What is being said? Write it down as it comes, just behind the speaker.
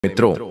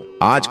मित्रों,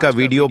 आज का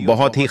वीडियो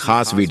बहुत ही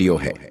खास वीडियो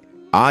है।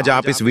 आज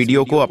आप इस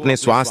वीडियो को अपने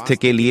स्वास्थ्य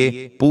के लिए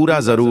पूरा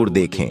जरूर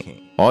देखें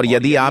और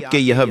यदि आपके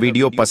यह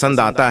वीडियो पसंद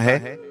आता है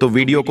तो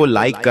वीडियो को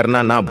लाइक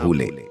करना ना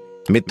भूलें।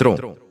 मित्रों,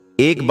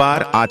 एक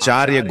बार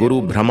आचार्य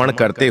गुरु भ्रमण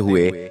करते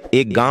हुए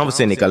एक गांव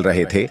से निकल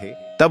रहे थे।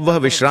 तब वह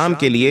विश्राम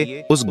के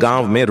लिए उस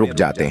गांव में रुक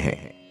जाते हैं।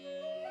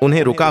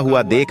 उन्हें रुका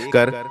हुआ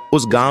देखकर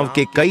उस गांव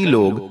के कई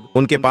लोग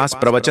उनके पास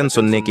प्रवचन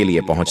सुनने के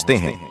लिए पहुंचते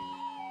हैं।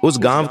 उस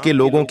गांव के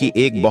लोगों की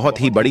एक बहुत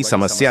ही बड़ी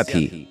समस्या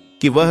थी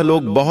कि वह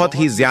लोग बहुत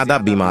ही ज्यादा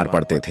बीमार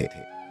पड़ते थे।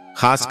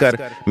 खासकर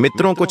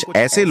मित्रों, कुछ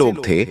ऐसे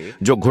लोग थे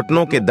जो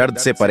घुटनों के दर्द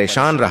से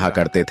परेशान रहा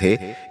करते थे।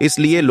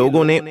 इसलिए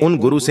लोगों ने उन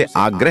गुरु से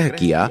आग्रह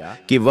किया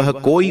कि वह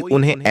कोई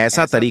उन्हें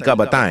ऐसा तरीका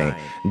बताएं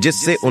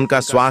जिससे उनका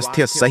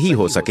स्वास्थ्य सही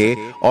हो सके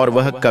और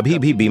वह कभी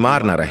भी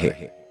बीमार न रहे।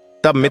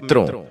 तब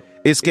मित्रों,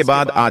 इसके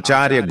बाद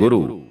आचार्य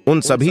गुरु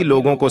उन सभी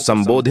लोगों को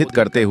संबोधित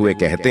करते हुए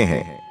कहते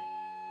हैं,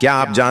 क्या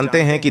आप जानते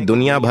हैं कि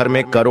दुनिया भर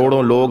में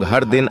करोड़ों लोग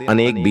हर दिन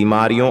अनेक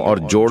बीमारियों और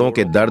जोड़ों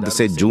के दर्द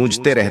से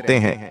जूझते रहते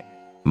हैं।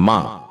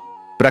 मां,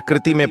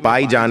 प्रकृति में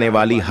पाई जाने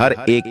वाली हर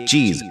एक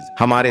चीज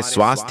हमारे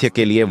स्वास्थ्य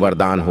के लिए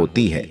वरदान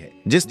होती है।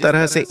 जिस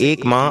तरह से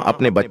एक मां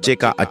अपने बच्चे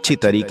का अच्छी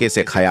तरीके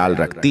से ख्याल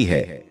रखती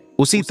है,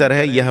 उसी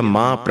तरह यह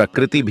मां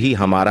प्रकृति भी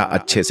हमारा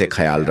अच्छे से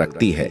ख्याल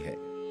रखती है।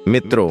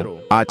 मित्रों,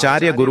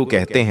 आचार्य गुरु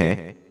कहते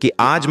हैं कि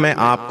आज मैं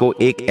आपको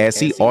एक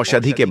ऐसी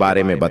औषधि के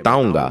बारे में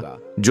बताऊंगा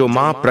जो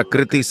मां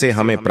प्रकृति से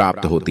हमें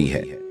प्राप्त होती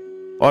है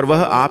और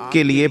वह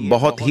आपके लिए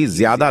बहुत ही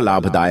ज्यादा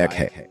लाभदायक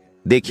है।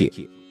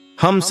 देखिए,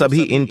 हम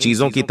सभी इन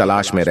चीजों की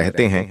तलाश में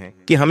रहते हैं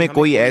कि हमें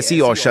कोई ऐसी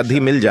औषधि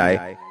मिल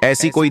जाए,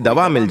 ऐसी कोई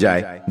दवा मिल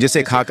जाए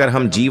जिसे खाकर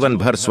हम जीवन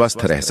भर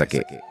स्वस्थ रह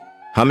सके,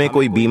 हमें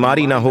कोई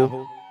बीमारी ना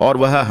हो और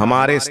वह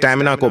हमारे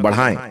स्टैमिना को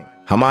बढ़ाएं,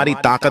 हमारी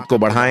ताकत को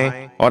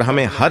बढ़ाएं और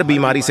हमें हर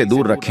बीमारी से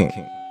दूर रखें।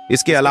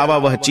 इसके अलावा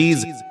वह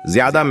चीज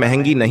ज्यादा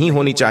महंगी नहीं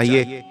होनी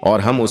चाहिए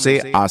और हम उसे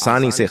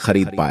आसानी से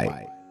खरीद पाए।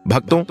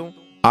 भक्तों,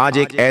 आज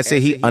एक ऐसे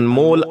ही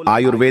अनमोल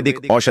आयुर्वेदिक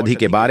औषधि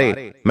के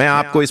बारे मैं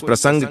आपको इस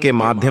प्रसंग के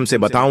माध्यम से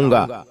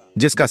बताऊंगा,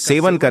 जिसका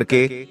सेवन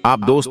करके आप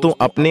दोस्तों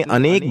अपने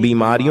अनेक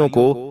बीमारियों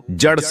को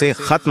जड़ से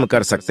खत्म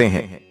कर सकते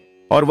हैं।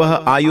 और वह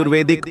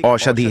आयुर्वेदिक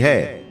औषधि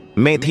है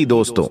मेथी।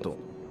 दोस्तों,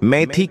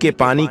 मेथी के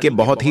पानी के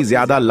बहुत ही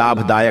ज्यादा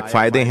लाभदायक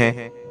फायदे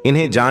हैं।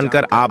 इन्हें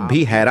जानकर आप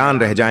भी हैरान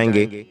रह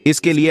जाएंगे।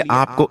 इसके लिए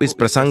आपको इस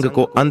प्रसंग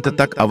को अंत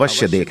तक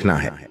अवश्य देखना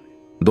है।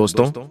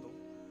 दोस्तों,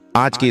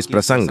 आज की इस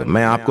प्रसंग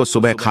मैं आपको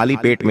सुबह खाली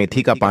पेट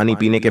मेथी का पानी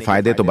पीने के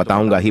फायदे तो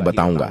बताऊंगा ही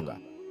बताऊंगा,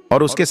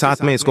 और उसके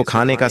साथ में इसको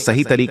खाने का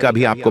सही तरीका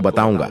भी आपको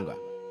बताऊंगा।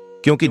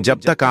 क्योंकि जब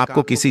तक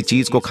आपको किसी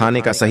चीज को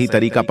खाने का सही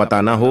तरीका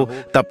पता ना हो,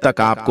 तब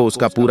तक आपको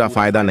उसका पूरा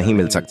फायदा नहीं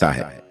मिल सकता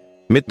है।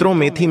 मित्रों,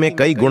 मेथी में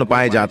कई गुण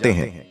पाए जाते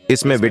हैं।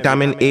 इसमें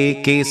विटामिन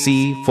ए, के,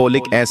 सी,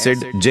 folic acid,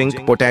 zinc,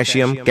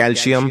 potassium,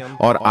 calcium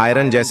और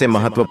आयरन जैसे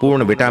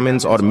महत्वपूर्ण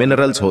विटामिन्स और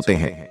मिनरल्स होते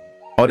हैं।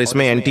 और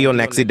इसमें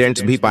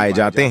एंटीऑक्सीडेंट्स भी पाए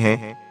जाते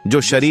हैं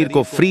जो शरीर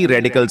को फ्री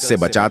रेडिकल्स से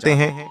बचाते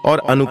हैं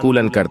और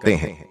अनुकूलन करते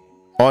हैं।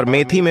 और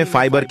मेथी में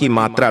फाइबर की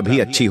मात्रा भी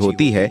अच्छी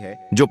होती है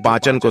जो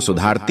पाचन को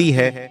सुधारती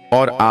है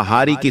और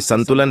आहारी की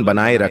संतुलन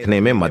बनाए रखने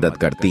में मदद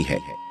करती है।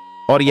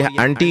 और यह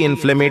एंटी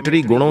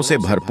इन्फ्लेमेटरी गुणों से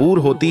भरपूर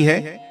होती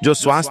है जो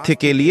स्वास्थ्य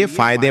के लिए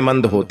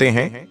फायदेमंद होते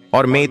हैं।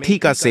 और मेथी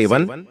का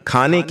सेवन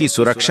खाने की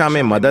सुरक्षा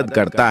में मदद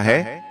करता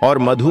है और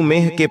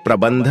मधुमेह के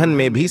प्रबंधन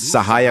में भी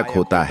सहायक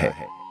होता है।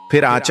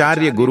 फिर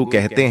आचार्य गुरु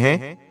कहते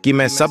हैं कि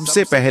मैं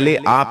सबसे पहले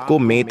आपको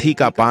मेथी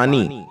का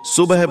पानी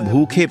सुबह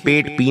भूखे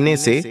पेट पीने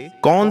से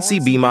कौन सी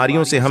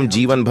बीमारियों से हम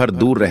जीवन भर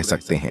दूर रह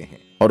सकते हैं,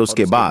 और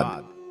उसके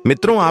बाद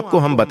मित्रों आपको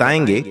हम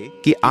बताएंगे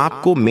कि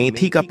आपको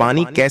मेथी का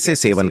पानी कैसे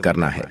सेवन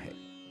करना है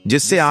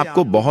जिससे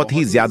आपको बहुत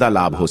ही ज्यादा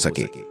लाभ हो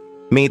सके।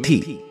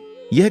 मेथी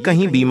यह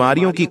कहीं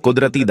बीमारियों की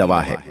कुदरती दवा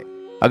है।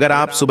 अगर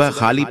आप सुबह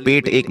खाली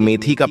पेट एक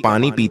मेथी का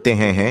पानी पीते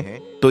हैं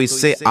तो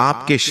इससे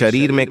आपके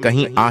शरीर में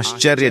कहीं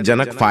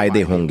आश्चर्यजनक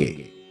फायदे होंगे।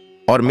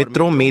 और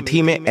मित्रों,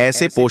 मेथी में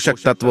ऐसे पोषक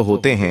तत्व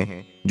होते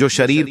हैं जो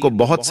शरीर को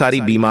बहुत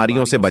सारी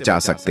बीमारियों से बचा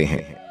सकते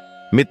हैं।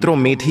 मित्रों,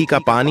 मेथी का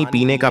पानी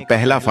पीने का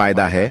पहला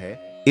फायदा है,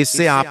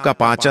 इससे आपका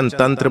पाचन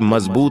तंत्र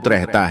मजबूत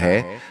रहता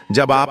है।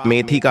 जब आप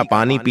मेथी का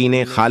पानी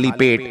पीने खाली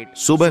पेट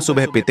सुबह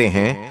सुबह पीते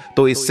हैं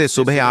तो इससे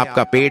सुबह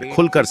आपका पेट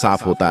खुलकर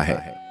साफ होता है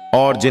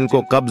और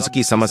जिनको कब्ज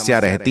की समस्या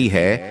रहती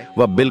है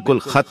वह बिल्कुल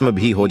खत्म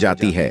भी हो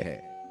जाती है।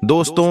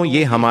 दोस्तों,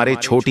 ये हमारे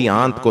छोटी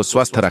आंत को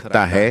स्वस्थ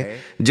रखता है,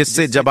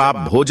 जिससे जब आप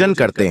भोजन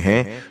करते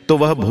हैं तो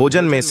वह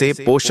भोजन में से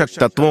पोषक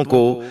तत्वों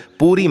को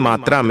पूरी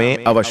मात्रा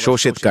में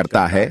अवशोषित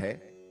करता है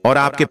और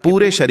आपके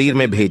पूरे शरीर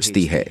में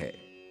भेजती है।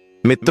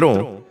 मित्रों,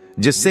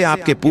 जिससे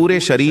आपके पूरे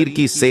शरीर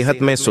की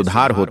सेहत में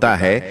सुधार होता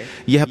है।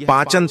 यह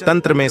पाचन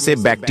तंत्र में से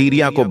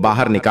बैक्टीरिया को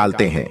बाहर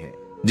निकालते हैं,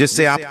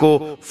 जिससे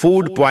आपको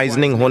फूड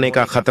पॉइजनिंग होने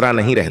का खतरा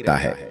नहीं रहता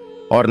है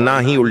और ना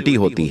ही उल्टी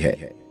होती है।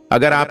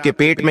 अगर आपके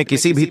पेट में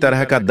किसी भी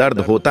तरह का दर्द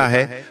होता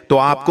है तो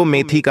आपको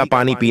मेथी का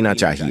पानी पीना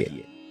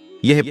चाहिए।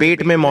 यह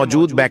पेट में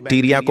मौजूद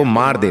बैक्टीरिया को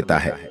मार देता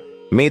है।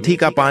 मेथी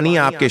का पानी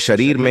आपके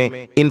शरीर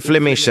में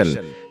इन्फ्लेमेशन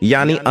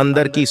यानी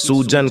अंदर की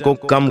सूजन को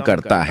कम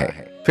करता है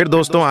फिर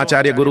दोस्तों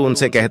आचार्य गुरु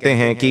उनसे कहते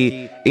हैं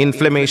कि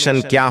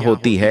इन्फ्लेमेशन क्या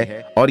होती है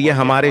और यह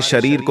हमारे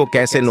शरीर को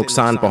कैसे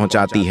नुकसान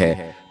पहुंचाती है।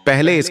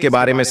 पहले इसके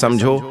बारे में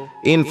समझो।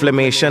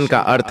 इन्फ्लेमेशन का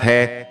अर्थ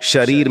है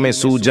शरीर में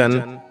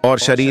सूजन, और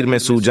शरीर में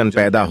सूजन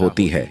पैदा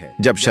होती है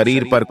जब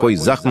शरीर पर कोई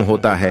जख्म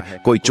होता है,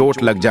 कोई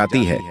चोट लग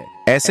जाती है।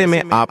 ऐसे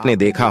में आपने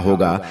देखा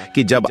होगा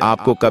कि जब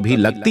आपको कभी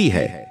लगती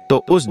है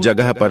तो उस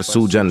जगह पर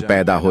सूजन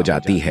पैदा हो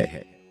जाती है।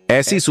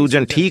 ऐसी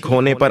सूजन ठीक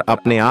होने पर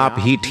अपने आप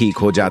ही ठीक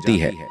हो जाती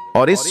है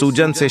और इस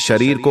सूजन से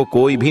शरीर को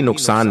कोई भी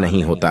नुकसान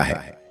नहीं होता है।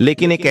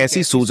 लेकिन एक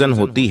ऐसी सूजन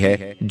होती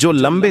है जो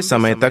लंबे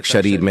समय तक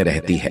शरीर में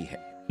रहती है,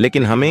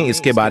 लेकिन हमें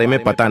इसके बारे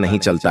में पता नहीं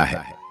चलता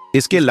है।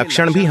 इसके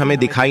लक्षण भी हमें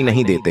दिखाई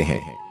नहीं देते हैं,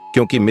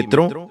 क्योंकि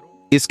मित्रों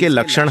इसके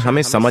लक्षण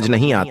हमें समझ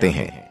नहीं आते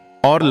हैं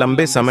और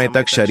लंबे समय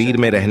तक शरीर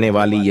में रहने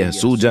वाली यह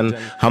सूजन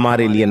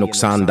हमारे लिए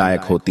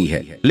नुकसानदायक होती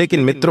है। लेकिन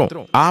मित्रों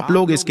आप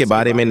लोग इसके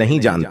बारे में नहीं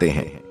जानते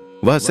हैं,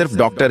 वह सिर्फ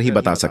डॉक्टर ही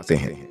बता सकते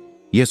हैं।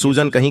 यह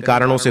सूजन कई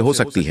कारणों से हो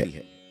सकती है,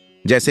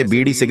 जैसे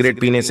बीड़ी सिगरेट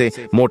पीने से,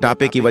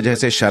 मोटापे की वजह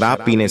से,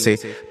 शराब पीने से,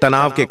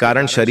 तनाव के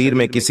कारण शरीर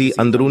में किसी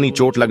अंदरूनी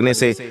चोट लगने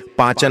से,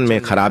 पाचन में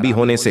खराबी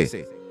होने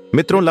से।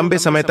 मित्रों लंबे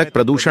समय तक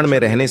प्रदूषण में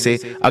रहने से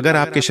अगर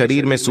आपके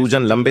शरीर में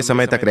सूजन लंबे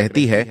समय तक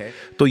रहती है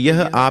तो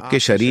यह आपके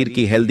शरीर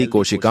की हेल्दी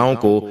कोशिकाओं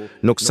को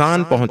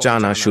नुकसान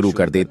पहुंचाना शुरू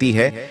कर देती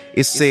है।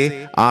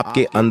 इससे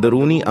आपके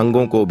अंदरूनी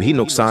अंगों को भी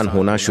नुकसान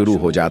होना शुरू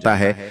हो जाता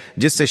है,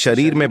 जिससे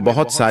शरीर में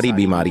बहुत सारी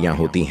बीमारियां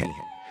होती हैं,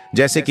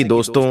 जैसे कि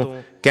दोस्तों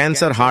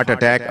cancer, heart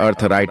attack,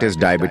 arthritis,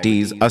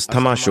 diabetes,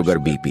 asthma, sugar,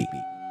 BP.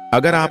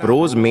 अगर आप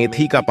रोज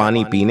मेथी का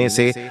पानी पीने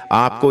से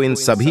आपको इन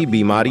सभी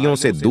बीमारियों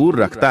से दूर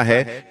रखता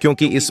है,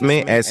 क्योंकि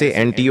इसमें ऐसे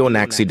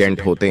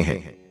एंटीऑक्सीडेंट होते हैं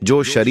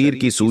जो शरीर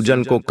की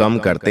सूजन को कम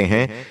करते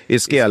हैं।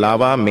 इसके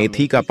अलावा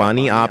मेथी का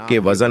पानी आपके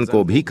वजन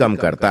को भी कम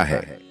करता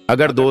है।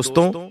 अगर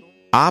दोस्तों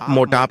आप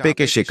मोटापे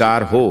के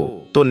शिकार हो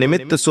तो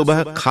नियमित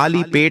सुबह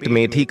खाली पेट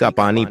मेथी का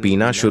पानी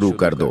पीना शुरू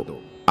कर दो।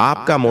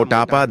 आपका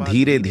मोटापा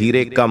धीरे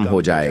धीरे कम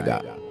हो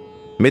जाएगा।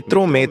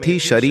 मित्रों मेथी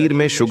शरीर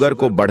में शुगर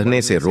को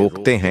बढ़ने से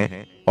रोकते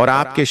हैं और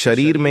आपके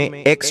शरीर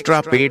में एक्स्ट्रा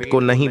पेट को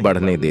नहीं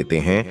बढ़ने देते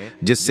हैं,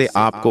 जिससे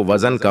आपको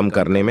वजन कम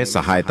करने में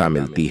सहायता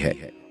मिलती है।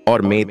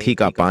 और मेथी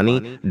का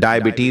पानी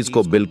डायबिटीज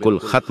को बिल्कुल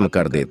खत्म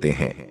कर देते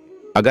हैं।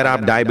 अगर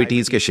आप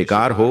डायबिटीज के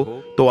शिकार हो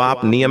तो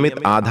आप नियमित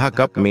आधा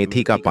कप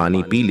मेथी का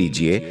पानी पी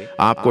लीजिए,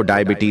 आपको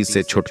डायबिटीज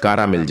से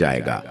छुटकारा मिल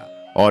जाएगा।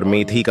 और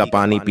मेथी का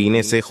पानी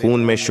पीने से खून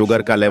में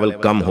शुगर का लेवल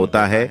कम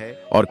होता है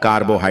और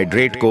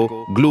कार्बोहाइड्रेट को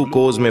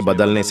ग्लूकोज में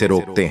बदलने से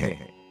रोकते हैं।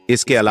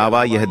 इसके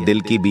अलावा यह दिल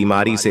की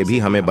बीमारी से भी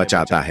हमें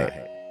बचाता है।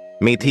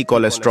 मेथी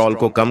कोलेस्ट्रॉल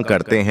को कम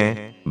करते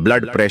हैं,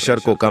 ब्लड प्रेशर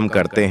को कम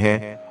करते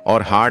हैं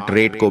और हार्ट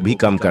रेट को भी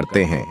कम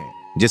करते हैं,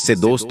 जिससे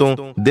दोस्तों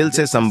दिल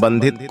से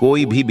संबंधित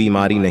कोई भी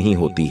बीमारी नहीं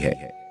होती है।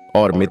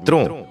 और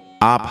मित्रों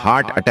आप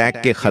हार्ट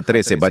अटैक के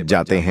खतरे से बच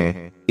जाते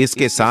हैं।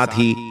 इसके साथ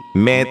ही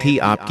मेथी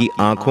आपकी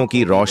आंखों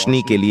की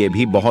रोशनी के लिए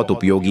भी बहुत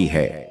उपयोगी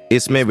है।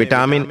 इसमें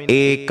विटामिन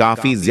ए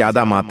काफी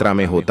ज्यादा मात्रा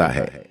में होता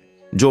है,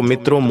 जो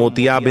मित्रों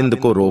मोतियाबिंद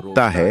को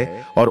रोकता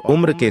है और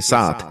उम्र के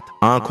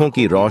साथ आंखों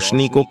की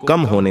रोशनी को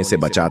कम होने से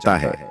बचाता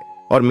है।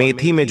 और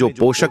मेथी में जो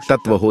पोषक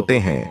तत्व होते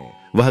हैं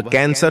वह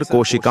कैंसर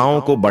कोशिकाओं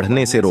को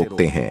बढ़ने से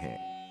रोकते हैं,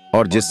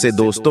 और जिससे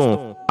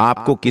दोस्तों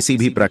आपको किसी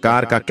भी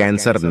प्रकार का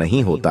कैंसर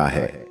नहीं होता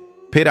है।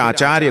 फिर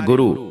आचार्य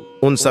गुरु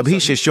उन सभी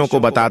शिष्यों को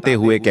बताते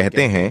हुए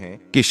कहते हैं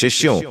कि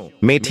शिष्यों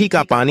मेथी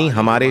का पानी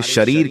हमारे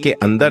शरीर के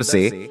अंदर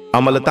से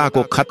अम्लता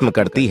को खत्म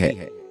करती है,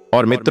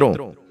 और मित्रों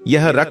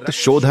यह रक्त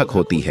शोधक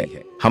होती है,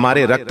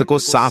 हमारे रक्त को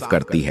साफ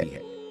करती है।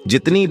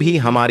 जितनी भी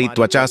हमारी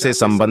त्वचा से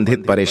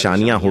संबंधित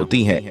परेशानियां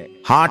होती हैं,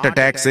 हार्ट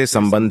अटैक से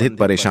संबंधित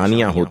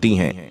परेशानियां होती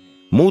हैं,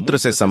 मूत्र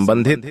से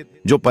संबंधित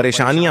जो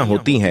परेशानियां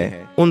होती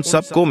हैं, उन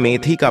सबको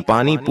मेथी का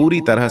पानी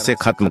पूरी तरह से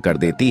खत्म कर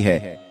देती है,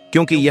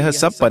 क्योंकि यह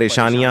सब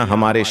परेशानियां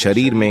हमारे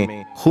शरीर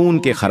में खून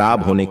के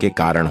खराब होने के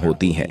कारण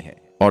होती हैं।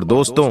 और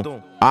दोस्तों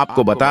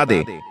आपको बता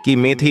दें कि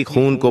मेथी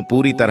खून को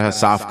पूरी तरह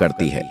साफ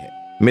करती है।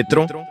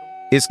 मित्रों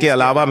इसके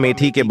अलावा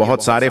मेथी के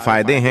बहुत सारे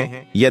फायदे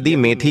हैं। यदि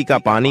मेथी का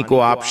पानी को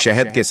आप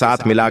शहद के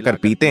साथ मिलाकर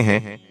पीते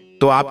हैं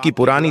तो आपकी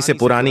पुरानी से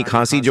पुरानी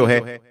खांसी जो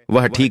है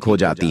वह ठीक हो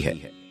जाती है।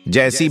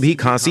 जैसी भी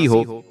खांसी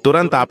हो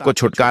तुरंत आपको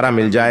छुटकारा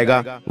मिल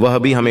जाएगा, वह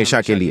भी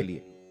हमेशा के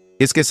लिए।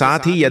 इसके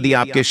साथ ही यदि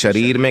आपके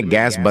शरीर में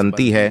गैस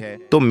बनती है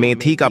तो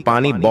मेथी का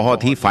पानी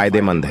बहुत ही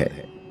फायदेमंद है।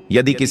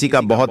 यदि किसी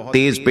का बहुत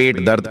तेज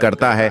पेट दर्द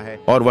करता है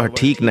और वह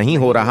ठीक नहीं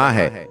हो रहा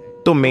है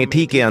तो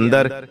मेथी के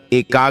अंदर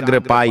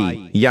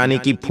एकाग्रपाई यानी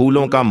कि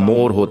फूलों का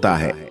मोर होता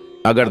है।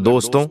 अगर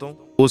दोस्तों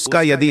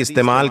उसका यदि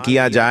इस्तेमाल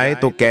किया जाए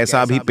तो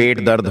कैसा भी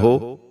पेट दर्द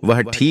हो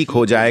वह ठीक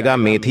हो जाएगा।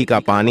 मेथी का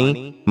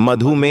पानी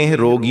मधुमेह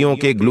रोगियों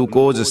के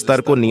ग्लूकोज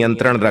स्तर को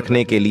नियंत्रण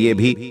रखने के लिए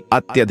भी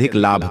अत्यधिक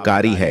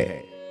लाभकारी है।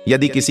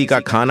 यदि किसी का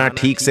खाना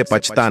ठीक से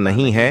पचता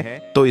नहीं है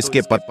तो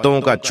इसके पत्तों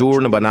का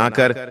चूर्ण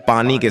बनाकर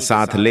पानी के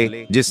साथ ले,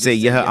 जिससे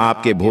यह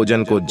आपके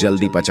भोजन को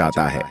जल्दी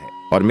पचाता है।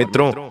 और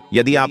मित्रों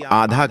यदि आप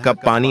आधा कप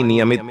पानी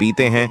नियमित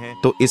पीते हैं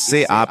तो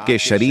इससे आपके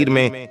शरीर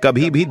में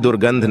कभी भी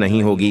दुर्गंध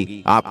नहीं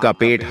होगी, आपका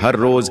पेट हर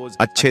रोज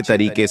अच्छे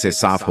तरीके से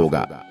साफ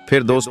होगा।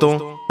 फिर दोस्तों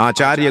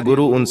आचार्य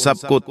गुरु उन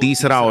सबको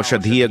तीसरा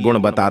औषधीय गुण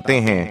बताते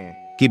हैं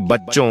कि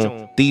बच्चों,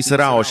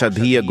 तीसरा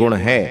औषधीय गुण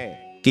है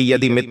कि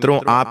यदि मित्रों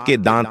आपके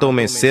दांतों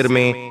में, सिर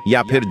में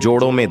या फिर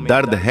जोड़ों में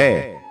दर्द है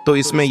तो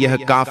इसमें यह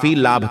काफी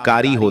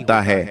लाभकारी होता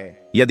है।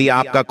 यदि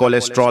आपका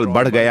कोलेस्ट्रॉल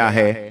बढ़ गया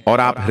है और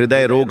आप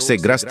हृदय रोग से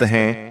ग्रस्त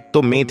हैं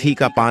तो मेथी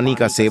का पानी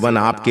का सेवन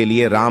आपके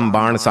लिए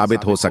रामबाण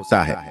साबित हो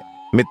सकता है।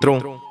 मित्रों,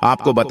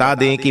 आपको बता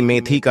दें कि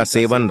मेथी का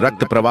सेवन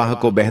रक्त प्रवाह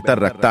को बेहतर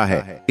रखता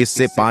है,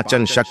 इससे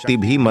पाचन शक्ति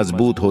भी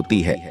मजबूत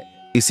होती है।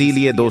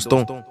 इसीलिए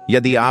दोस्तों,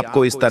 यदि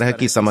आपको इस तरह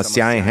की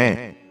समस्याएं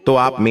हैं तो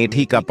आप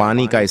मेथी का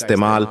पानी का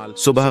इस्तेमाल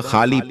सुबह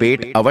खाली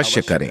पेट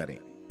अवश्य करें।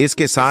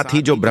 इसके साथ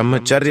ही जो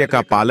ब्रह्मचर्य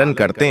का पालन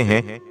करते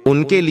हैं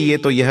उनके लिए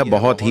तो यह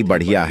बहुत ही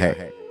बढ़िया है।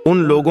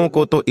 उन लोगों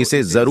को तो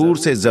इसे जरूर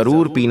से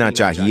जरूर पीना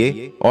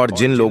चाहिए, और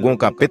जिन लोगों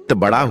का पित्त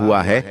बढ़ा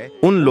हुआ है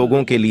उन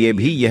लोगों के लिए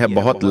भी यह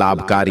बहुत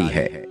लाभकारी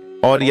है।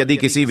 और यदि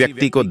किसी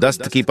व्यक्ति को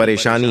दस्त की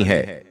परेशानी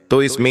है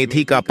तो इस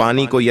मेथी का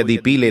पानी को यदि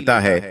पी लेता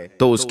है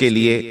तो उसके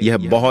लिए यह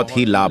बहुत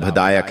ही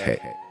लाभदायक है।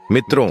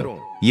 मित्रों,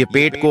 ये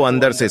पेट को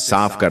अंदर से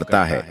साफ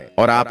करता है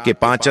और आपके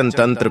पाचन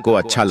तंत्र को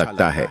अच्छा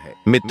लगता है।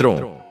 मित्रों,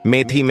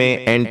 मेथी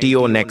में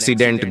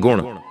एंटीओक्सीडेंट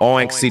गुण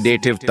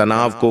ऑक्सीडेटिव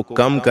तनाव को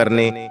कम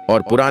करने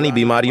और पुरानी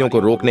बीमारियों को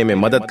रोकने में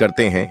मदद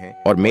करते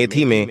हैं, और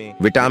मेथी में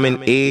विटामिन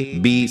ए,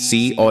 बी,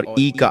 सी और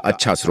ई का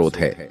अच्छा स्रोत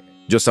है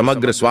जो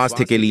समग्र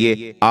स्वास्थ्य के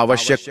लिए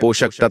आवश्यक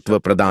पोषक तत्व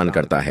प्रदान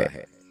करता है।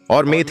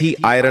 और मेथी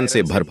आयरन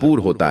से भरपूर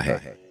होता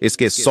है।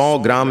 इसके 100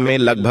 ग्राम में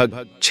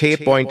लगभग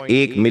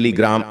 6.1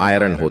 मिलीग्राम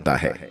आयरन होता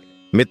है।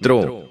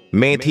 मित्रों,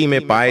 मेथी में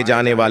पाए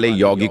जाने वाले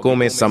यौगिकों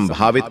में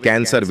संभावित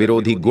कैंसर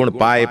विरोधी गुण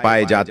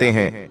पाए जाते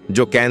हैं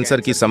जो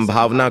कैंसर की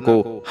संभावना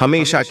को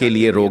हमेशा के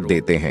लिए रोक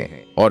देते हैं।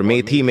 और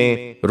मेथी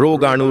में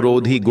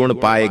रोगाणुरोधी गुण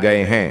पाए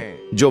गए हैं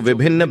जो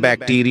विभिन्न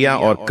बैक्टीरिया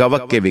और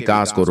कवक के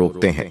विकास को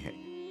रोकते हैं।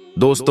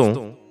 दोस्तों,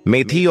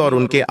 मेथी और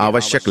उनके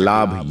आवश्यक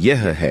लाभ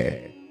यह है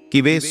कि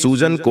वे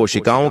सूजन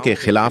कोशिकाओं के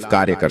खिलाफ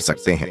कार्य कर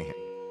सकते हैं।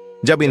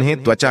 जब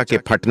इन्हें त्वचा के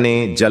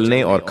फटने,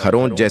 जलने और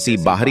खरोंच जैसी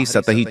बाहरी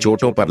सतही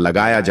चोटों पर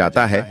लगाया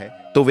जाता है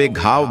तो वे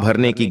घाव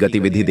भरने की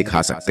गतिविधि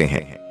दिखा सकते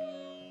हैं।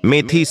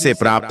 मेथी से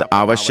प्राप्त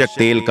आवश्यक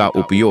तेल का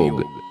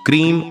उपयोग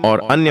क्रीम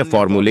और अन्य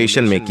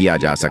फॉर्मुलेशन में किया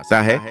जा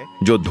सकता है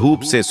जो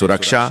धूप से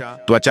सुरक्षा,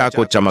 त्वचा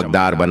को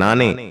चमकदार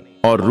बनाने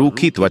और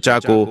रूखी त्वचा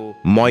को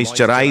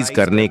मॉइस्चराइज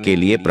करने के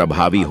लिए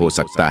प्रभावी हो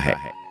सकता है।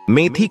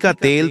 मेथी का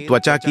तेल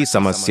त्वचा की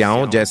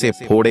समस्याओं जैसे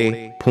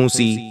फोड़े,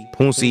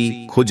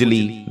 फूंसी,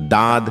 खुजली,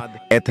 दाद,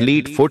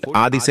 एथलीट फुट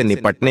आदि से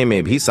निपटने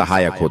में भी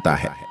सहायक होता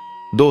है।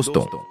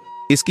 दोस्तों,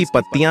 इसकी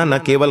पत्तियां न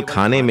केवल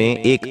खाने में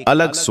एक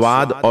अलग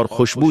स्वाद और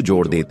खुशबू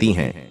जोड़ देती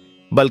हैं,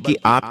 बल्कि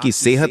आपकी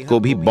सेहत को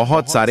भी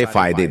बहुत सारे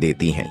फायदे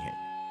देती हैं।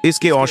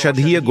 इसके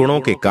औषधीय गुणों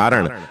के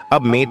कारण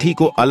अब मेथी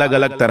को अलग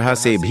अलग तरह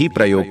से भी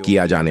प्रयोग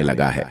किया जाने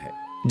लगा है,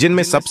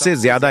 जिनमें सबसे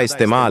ज्यादा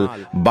इस्तेमाल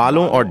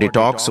बालों और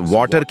डिटॉक्स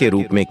वाटर के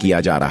रूप में किया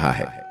जा रहा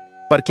है।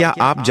 पर क्या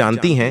आप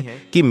जानती हैं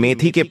कि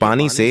मेथी के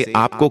पानी से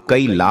आपको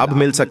कई लाभ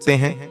मिल सकते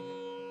हैं?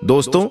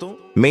 दोस्तों,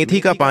 मेथी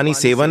का पानी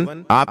सेवन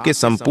आपके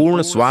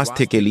संपूर्ण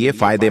स्वास्थ्य के लिए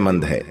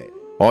फायदेमंद है,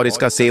 और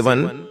इसका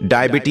सेवन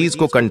डायबिटीज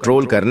को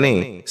कंट्रोल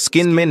करने,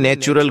 स्किन में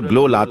नेचुरल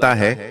ग्लो लाता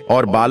है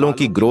और बालों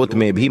की ग्रोथ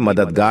में भी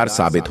मददगार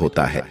साबित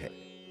होता है।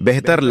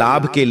 बेहतर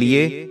लाभ के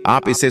लिए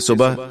आप इसे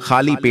सुबह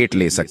खाली पेट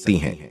ले सकती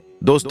हैं।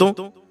 दोस्तों,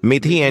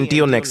 मेथी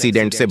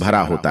एंटीऑक्सीडेंट से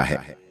भरा होता है।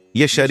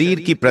 यह शरीर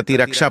की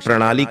प्रतिरक्षा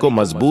प्रणाली को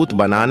मजबूत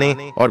बनाने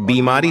और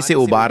बीमारी से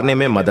उबारने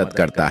में मदद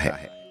करता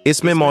है।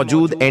 इसमें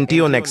मौजूद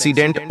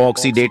एंटीऑक्सीडेंट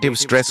ऑक्सीडेटिव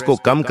स्ट्रेस को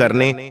कम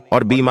करने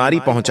और बीमारी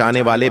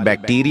पहुंचाने वाले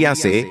बैक्टीरिया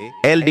से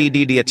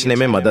एलडीडीडीएचने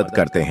में मदद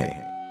करते हैं।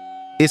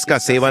 इसका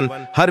सेवन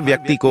हर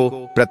व्यक्ति को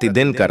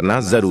प्रतिदिन करना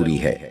जरूरी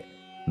है।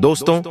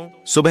 दोस्तों,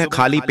 सुबह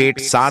खाली पेट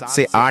 7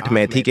 से 8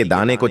 मेथी के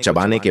दाने को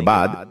चबाने के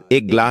बाद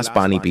 1 गिलास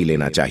पानी पी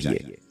लेना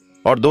चाहिए।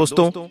 और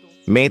दोस्तों,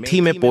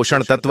 मेथी में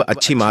पोषण तत्व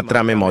अच्छी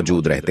मात्रा में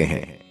मौजूद रहते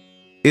हैं।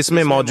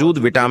 इसमें मौजूद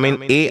विटामिन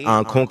ए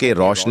आंखों के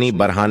रोशनी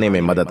बढ़ाने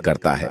में मदद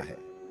करता है,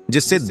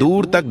 जिससे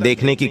दूर तक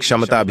देखने की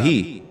क्षमता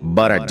भी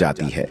बढ़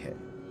जाती है।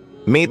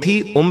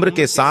 मेथी उम्र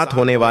के साथ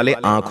होने वाले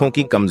आंखों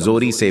की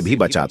कमजोरी से भी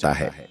बचाता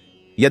है।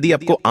 यदि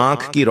आपको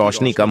आंख की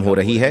रोशनी कम हो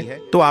रही है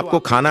तो आपको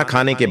खाना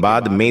खाने के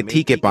बाद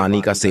मेथी के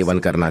पानी का सेवन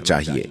करना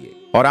चाहिए,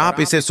 और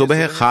आप इसे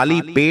सुबह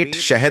खाली पेट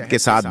शहद के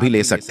साथ भी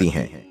ले सकती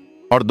हैं।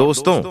 और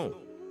दोस्तों,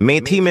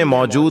 मेथी में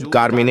मौजूद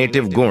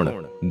कार्मिनेटिव गुण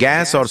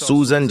गैस और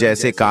सूजन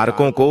जैसे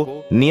कारकों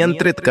को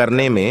नियंत्रित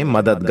करने में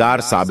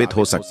मददगार साबित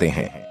हो सकते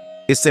हैं।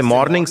 इससे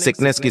मॉर्निंग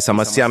सिकनेस की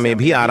समस्या में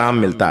भी आराम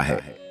मिलता है।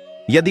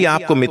 यदि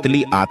आपको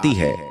मितली आती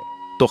है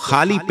तो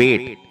खाली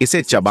पेट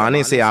इसे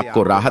चबाने से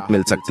आपको राहत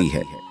मिल सकती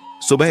है।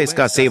 सुबह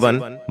इसका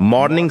सेवन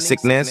मॉर्निंग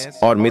सिकनेस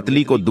और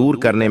मितली को दूर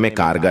करने में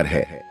कारगर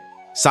है।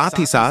 साथ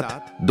ही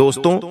साथ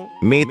दोस्तों,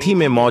 मेथी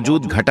में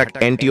मौजूद घटक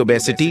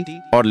एंटी-ओबेसिटी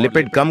और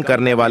लिपिड कम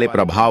करने वाले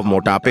प्रभाव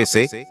मोटापे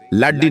से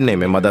लड़ने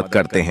में मदद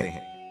करते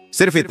हैं।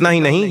 सिर्फ इतना ही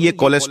नहीं, ये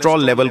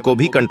कोलेस्ट्रॉल लेवल को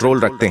भी कंट्रोल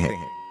रखते हैं।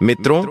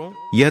 मित्रों,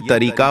 यह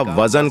तरीका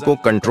वजन को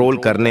कंट्रोल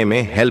करने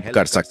में हेल्प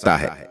कर सकता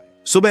है।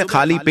 सुबह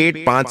खाली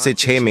पेट 5 से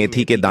 6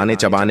 मेथी के दाने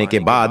चबाने के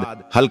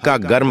बाद हल्का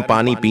गर्म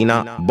पानी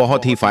पीना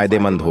बहुत ही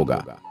फायदेमंद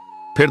होगा।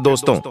 फिर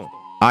दोस्तों,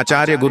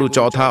 आचार्य गुरु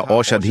चौथा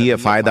औषधीय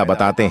फायदा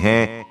बताते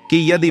हैं कि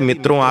यदि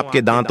मित्रों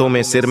आपके दांतों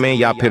में, सिर में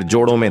या फिर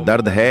जोड़ों में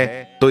दर्द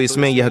है तो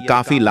इसमें यह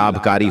काफी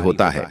लाभकारी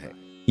होता है।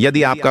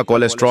 यदि आपका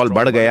कोलेस्ट्रॉल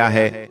बढ़ गया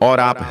है और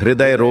आप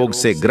हृदय रोग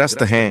से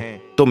ग्रस्त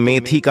हैं तो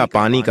मेथी का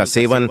पानी का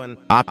सेवन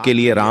आपके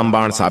लिए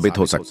रामबाण साबित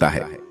हो सकता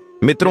है।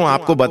 मित्रों,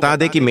 आपको बता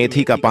दें कि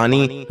मेथी का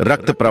पानी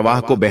रक्त प्रवाह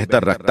को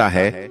बेहतर रखता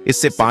है,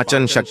 इससे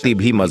पाचन शक्ति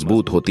भी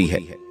मजबूत होती है।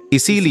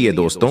 इसीलिए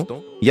दोस्तों,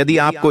 यदि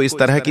आपको इस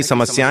तरह की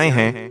समस्याएं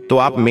हैं तो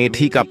आप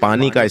मेथी का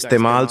पानी का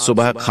इस्तेमाल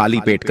सुबह खाली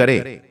पेट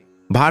करें।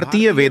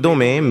 भारतीय वेदों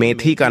में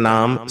मेथी का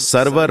नाम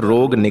सर्वर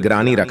रोग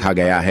निगरानी रखा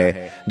गया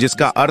है,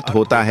 जिसका अर्थ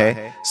होता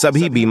है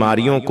सभी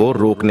बीमारियों को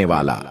रोकने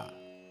वाला।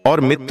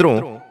 और मित्रों,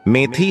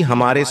 मेथी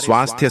हमारे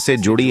स्वास्थ्य से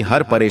जुड़ी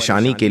हर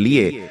परेशानी के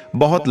लिए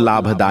बहुत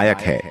लाभदायक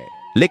है,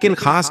 लेकिन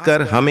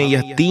खासकर हमें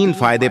यह 3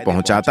 फायदे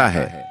पहुंचाता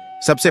है।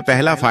 सबसे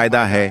पहला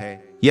फायदा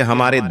है, यह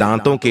हमारे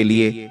दांतों के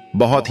लिए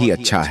बहुत ही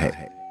अच्छा है।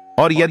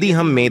 और यदि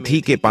हम मेथी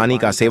के पानी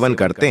का सेवन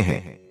करते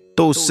हैं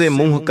तो उससे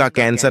मुंह का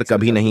कैंसर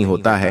कभी नहीं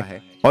होता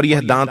है और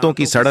यह दांतों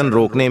की सड़न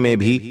रोकने में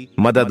भी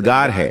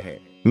मददगार है।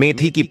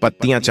 मेथी की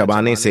पत्तियां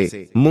चबाने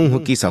से मुंह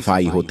की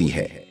सफाई होती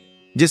है,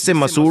 जिससे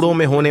मसूड़ों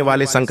में होने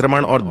वाले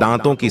संक्रमण और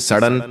दांतों की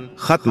सड़न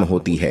खत्म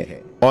होती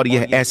है। और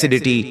यह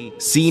एसिडिटी,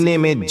 सीने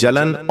में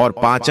जलन और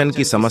पाचन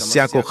की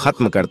समस्या को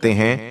खत्म करते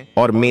हैं।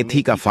 और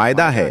मेथी का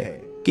फायदा है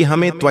कि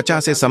हमें त्वचा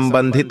से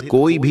संबंधित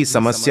कोई भी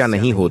समस्या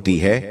नहीं होती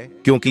है,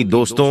 क्योंकि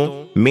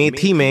दोस्तों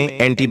मेथी में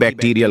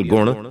एंटीबैक्टीरियल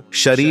गुण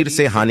शरीर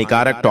से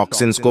हानिकारक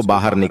टॉक्सिन्स को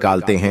बाहर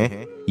निकालते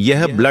हैं।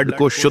 यह ब्लड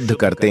को शुद्ध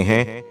करते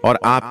हैं और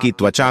आपकी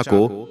त्वचा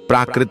को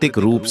प्राकृतिक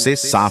रूप से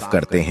साफ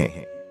करते हैं।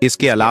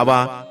 इसके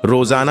अलावा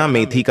रोजाना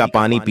मेथी का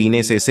पानी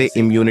पीने से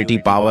इम्यूनिटी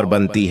पावर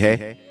बनती है,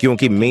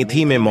 क्योंकि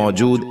मेथी में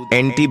मौजूद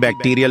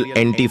एंटीबैक्टीरियल,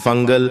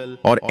 एंटीफंगल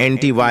और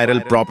एंटीवायरल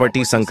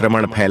प्रॉपर्टी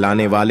संक्रमण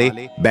फैलाने वाले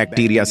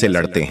बैक्टीरिया से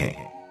लड़ते हैं।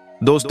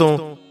 दोस्तों,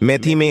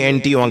 मेथी में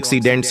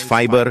एंटीऑक्सीडेंट्स,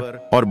 फाइबर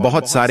और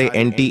बहुत सारे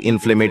एंटी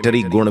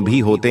इन्फ्लेमेटरी गुण भी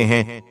होते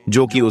हैं,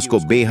 जो कि उसको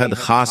बेहद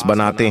खास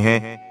बनाते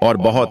हैं और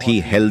बहुत ही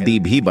हेल्दी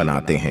भी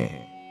बनाते हैं।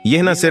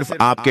 यह न सिर्फ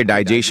आपके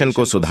डाइजेशन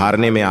को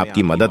सुधारने में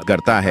आपकी मदद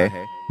करता है,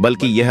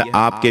 बल्कि यह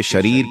आपके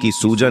शरीर की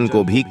सूजन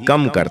को भी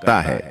कम करता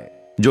है,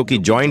 जो कि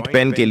जॉइंट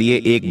पेन के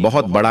लिए एक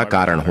बहुत बड़ा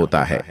कारण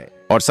होता है।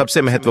 और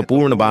सबसे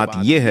महत्वपूर्ण बात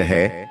यह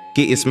है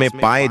कि इसमें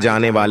पाए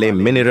जाने वाले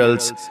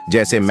मिनरल्स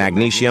जैसे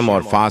मैग्नीशियम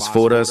और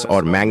फास्फोरस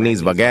और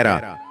मैंगनीज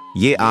वगैरह,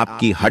 ये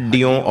आपकी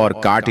हड्डियों और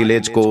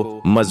कार्टिलेज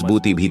को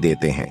मजबूती भी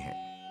देते हैं।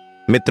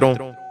 मित्रों,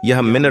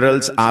 यह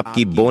मिनरल्स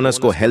आपकी बोनस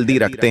को हेल्दी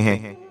रखते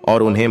हैं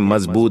और उन्हें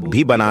मजबूत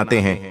भी बनाते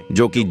हैं,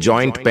 जो कि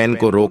जॉइंट पेन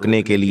को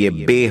रोकने के लिए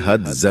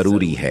बेहद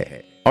जरूरी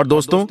है। और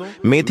दोस्तों,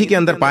 मेथी के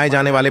अंदर पाए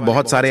जाने वाले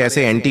बहुत सारे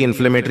ऐसे एंटी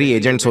इन्फ्लेमेटरी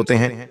एजेंट्स होते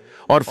हैं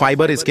और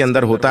फाइबर इसके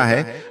अंदर होता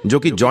है, जो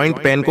कि जॉइंट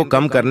पेन को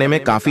कम करने में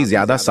काफी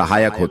ज्यादा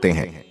सहायक होते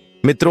हैं।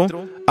 मित्रों,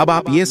 अब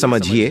आप ये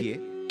समझिए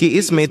कि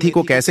इस मेथी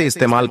को कैसे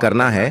इस्तेमाल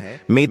करना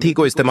है। मेथी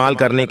को इस्तेमाल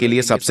करने के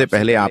लिए सबसे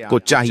पहले आपको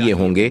चाहिए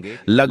होंगे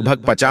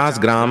लगभग 50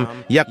 ग्राम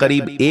या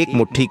करीब 1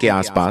 मुट्ठी के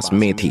आसपास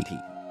मेथी।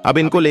 अब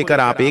इनको लेकर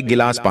आप 1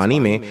 गिलास पानी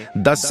में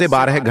 10 से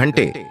 12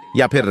 घंटे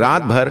या फिर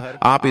रात भर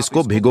आप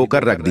इसको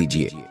भिगोकर रख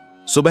दीजिए।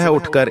 सुबह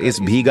उठकर इस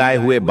भीगाए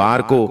हुए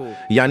बार को,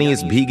 यानी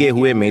इस भीगे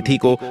हुए मेथी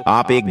को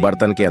आप एक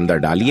बर्तन के अंदर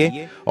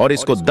डालिए और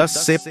इसको 10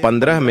 से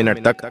 15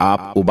 मिनट तक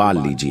आप उबाल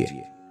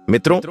लीजिए।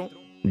 मित्रों,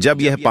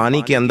 जब यह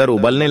पानी के अंदर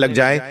उबलने लग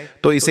जाए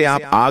तो इसे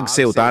आप आग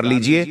से उतार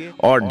लीजिए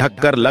और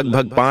ढककर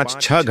लगभग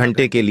 5-6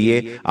 घंटे के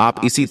लिए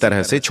आप इसी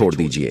तरह से छोड़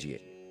दीजिए।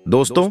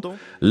 दोस्तों,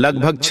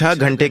 लगभग 6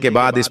 घंटे के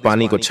बाद इस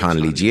पानी को छान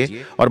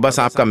लीजिए और बस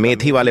आपका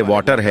मेथी वाले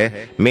वाटर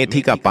है,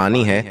 मेथी का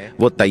पानी है,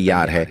 वो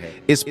तैयार है।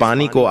 इस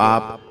पानी को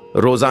आप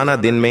रोजाना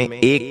दिन में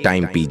 1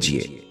 टाइम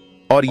पीजिए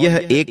और यह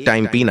 1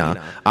 टाइम पीना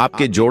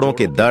आपके जोड़ों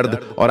के दर्द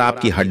और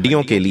आपकी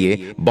हड्डियों के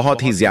लिए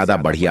बहुत ही ज्यादा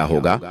बढ़िया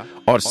होगा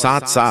और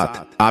साथ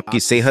साथ आपकी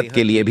सेहत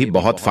के लिए भी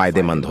बहुत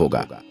फायदेमंद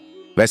होगा।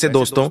 वैसे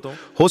दोस्तों,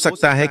 हो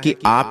सकता है कि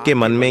आपके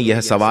मन में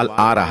यह सवाल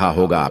आ रहा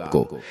होगा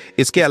आपको।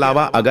 इसके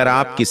अलावा अगर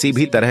आप किसी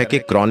भी तरह के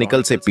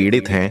क्रॉनिकल से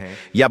पीड़ित हैं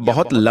या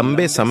बहुत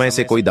लंबे समय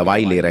से कोई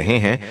दवाई ले रहे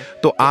हैं,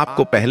 तो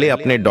आपको पहले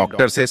अपने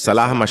डॉक्टर से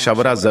सलाह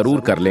मशवरा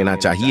जरूर कर लेना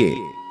चाहिए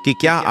कि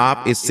क्या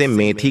आप इससे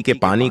मेथी के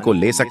पानी को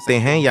ले सकते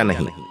हैं या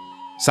नहीं।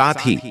 साथ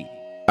ही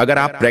अगर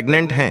आप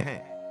प्रेग्नेंट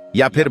हैं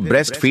या फिर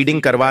ब्रेस्ट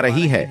फीडिंग करवा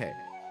रही है,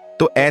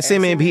 तो ऐसे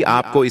में भी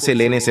आपको इसे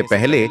लेने से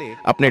पहले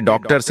अपने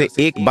डॉक्टर से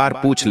एक बार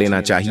पूछ लेना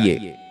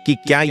चाहिए कि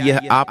क्या यह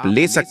आप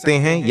ले सकते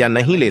हैं या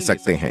नहीं ले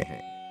सकते हैं।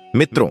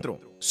 मित्रों,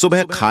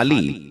 सुबह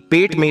खाली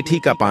पेट मेथी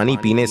का पानी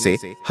पीने से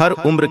हर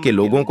उम्र के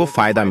लोगों को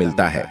फायदा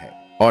मिलता है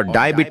और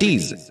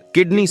डायबिटीज,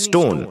 किडनी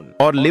स्टोन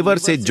और लिवर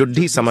से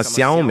जुड़ी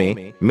समस्याओं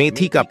में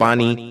मेथी का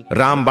पानी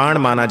रामबाण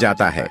माना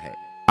जाता है।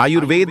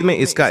 आयुर्वेद में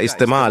इसका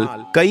इस्तेमाल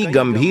कई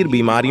गंभीर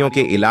बीमारियों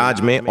के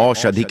इलाज में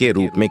औषधि के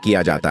रूप में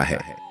किया जाता है।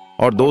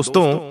 और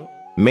दोस्तों,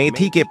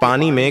 मेथी के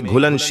पानी में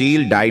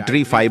घुलनशील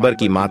डाइटरी फाइबर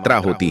की मात्रा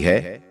होती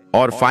है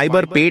और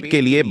फाइबर पेट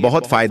के लिए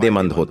बहुत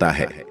फायदेमंद होता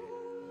है।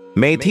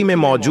 मेथी में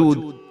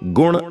मौजूद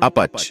गुण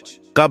अपच,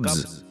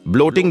 कब्ज,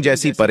 ब्लोटिंग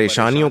जैसी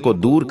परेशानियों को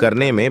दूर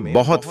करने में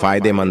बहुत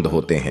फायदेमंद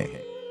होते हैं।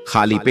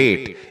 खाली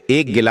पेट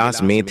 1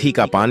 गिलास मेथी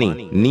का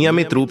पानी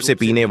नियमित रूप से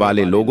पीने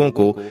वाले लोगों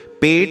को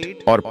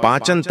पेट और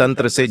पाचन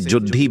तंत्र से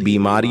जुड़ी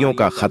बीमारियों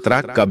का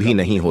खतरा कभी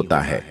नहीं होता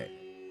है।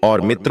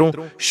 और मित्रों,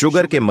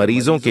 शुगर के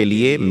मरीजों के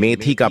लिए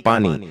मेथी का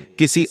पानी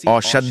किसी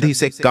औषधि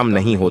से कम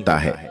नहीं होता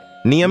है।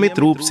 नियमित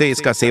रूप से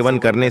इसका सेवन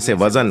करने से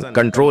वजन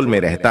कंट्रोल में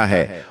रहता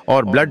है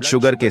और ब्लड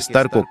शुगर के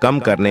स्तर को कम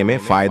करने में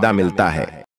फायदा मिलता है।